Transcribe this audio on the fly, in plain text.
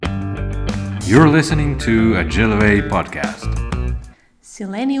You're listening to Agiliway podcast.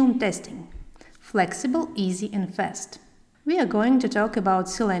 Selenium testing. Flexible, easy and fast. We are going to talk about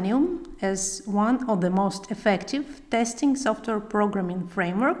Selenium as one of the most effective testing software programming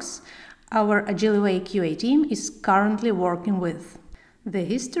frameworks our Agiliway QA team is currently working with. The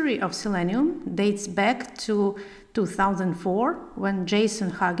history of Selenium dates back to 2004, when Jason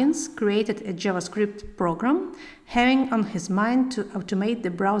Huggins created a JavaScript program having on his mind to automate the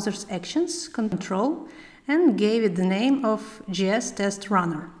browser's actions control and gave it the name of JS Test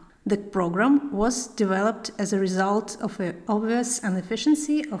Runner. The program was developed as a result of an obvious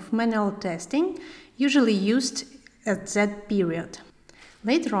inefficiency of manual testing usually used at that period.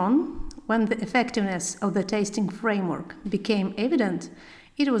 Later on, when the effectiveness of the testing framework became evident,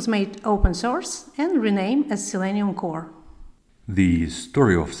 it was made open source and renamed as Selenium Core. The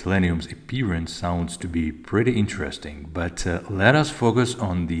story of Selenium's appearance sounds to be pretty interesting, but let us focus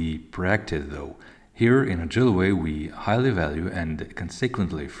on the practice though. Here in Agiliway, we highly value and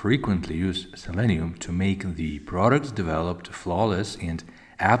consequently frequently use Selenium to make the products developed flawless and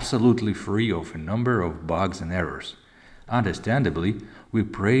absolutely free of a number of bugs and errors. Understandably, we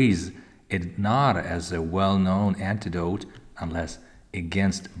praise it not as a well-known antidote, unless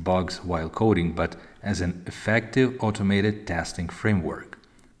against bugs while coding, but as an effective automated testing framework.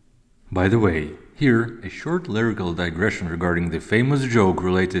 By the way, here a short lyrical digression regarding the famous joke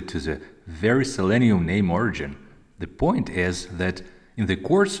related to the very Selenium name origin. The point is that in the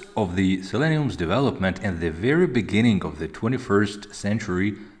course of the Selenium's development at the very beginning of the 21st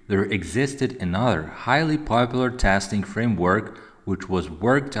century, there existed another highly popular testing framework which was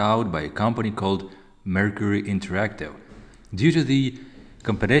worked out by a company called Mercury Interactive. Due to the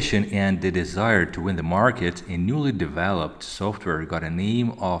competition and the desire to win the market, a newly developed software got a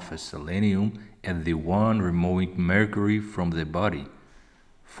name of Selenium as the one removing mercury from the body.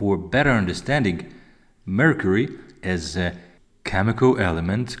 For better understanding, mercury is a chemical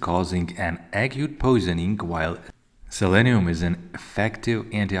element causing an acute poisoning, while selenium is an effective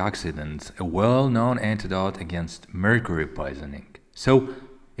antioxidant, a well-known antidote against mercury poisoning. So,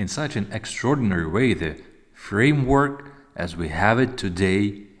 in such an extraordinary way, the framework as we have it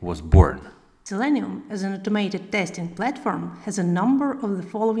today was born. Selenium as an automated testing platform has a number of the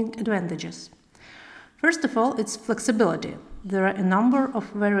following advantages. First of all, its flexibility. There are a number of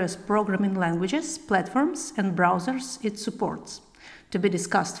various programming languages, platforms, and browsers it supports. To be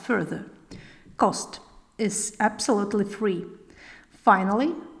discussed further. Cost is absolutely free.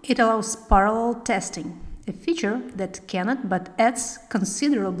 Finally, it allows parallel testing, a feature that cannot but adds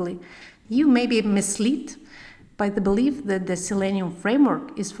considerably. You may be misled by the belief that the Selenium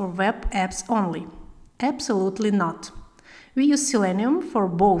framework is for web apps only. Absolutely not. We use Selenium for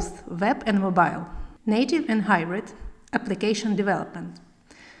both web and mobile, native and hybrid application development.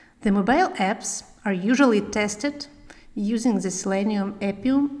 The mobile apps are usually tested using the Selenium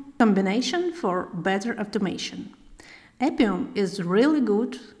Appium combination for better automation. Appium is really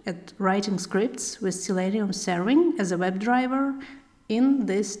good at writing scripts with Selenium serving as a WebDriver in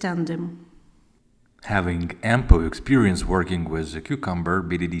this tandem. Having ample experience working with Cucumber,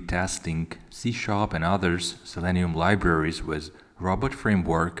 BDD testing, C# and others, Selenium libraries with robot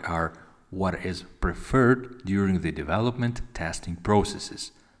framework are what is preferred during the development testing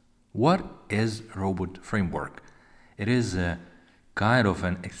processes. What is robot framework? It is a kind of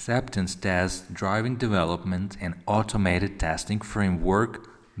an acceptance test driving development and automated testing framework,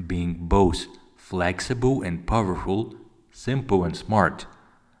 being both flexible and powerful, simple and smart.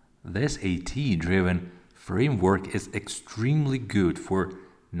 This AT-driven framework is extremely good for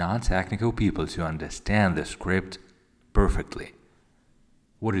non-technical people to understand the script perfectly.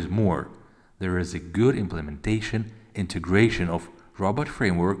 What is more, there is a good integration of robot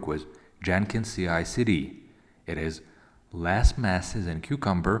framework with Jenkins CI/CD. It is less messy than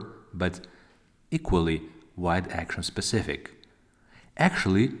Cucumber, but equally wide action specific.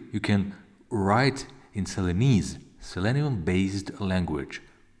 Actually, you can write in Selenese, Selenium-based language,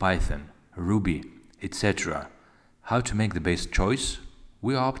 Python, Ruby, etc. How to make the best choice?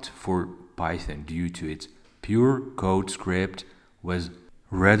 We opt for Python due to its pure code script with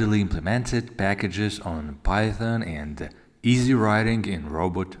readily implemented packages on Python and easy writing in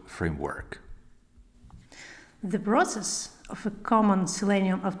robot framework. The process of a common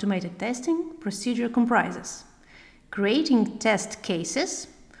Selenium automated testing procedure comprises creating test cases,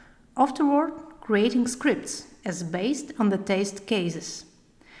 afterward creating scripts as based on the test cases.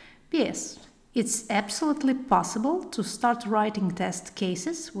 P.S. It's absolutely possible to start writing test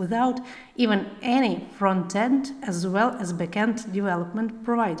cases without even any front-end as well as back-end development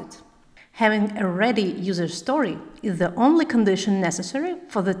provided. Having a ready user story is the only condition necessary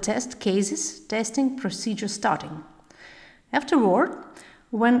for the test cases testing procedure starting. Afterward,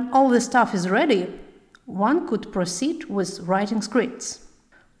 when all the stuff is ready, one could proceed with writing scripts.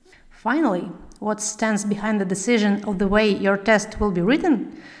 Finally, what stands behind the decision of the way your test will be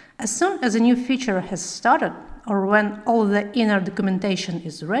written? As soon as a new feature has started, or when all the inner documentation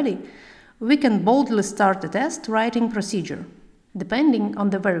is ready, we can boldly start the test writing procedure. Depending on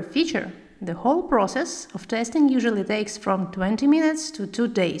the very feature, the whole process of testing usually takes from 20 minutes to 2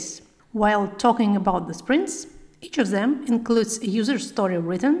 days. While talking about the sprints, each of them includes a user story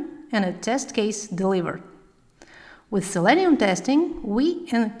written and a test case delivered. With Selenium testing, we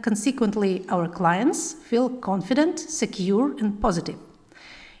and consequently our clients feel confident, secure, and positive.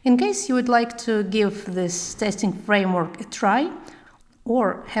 In case you would like to give this testing framework a try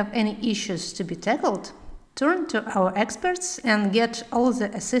or have any issues to be tackled, turn to our experts and get all the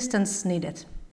assistance needed.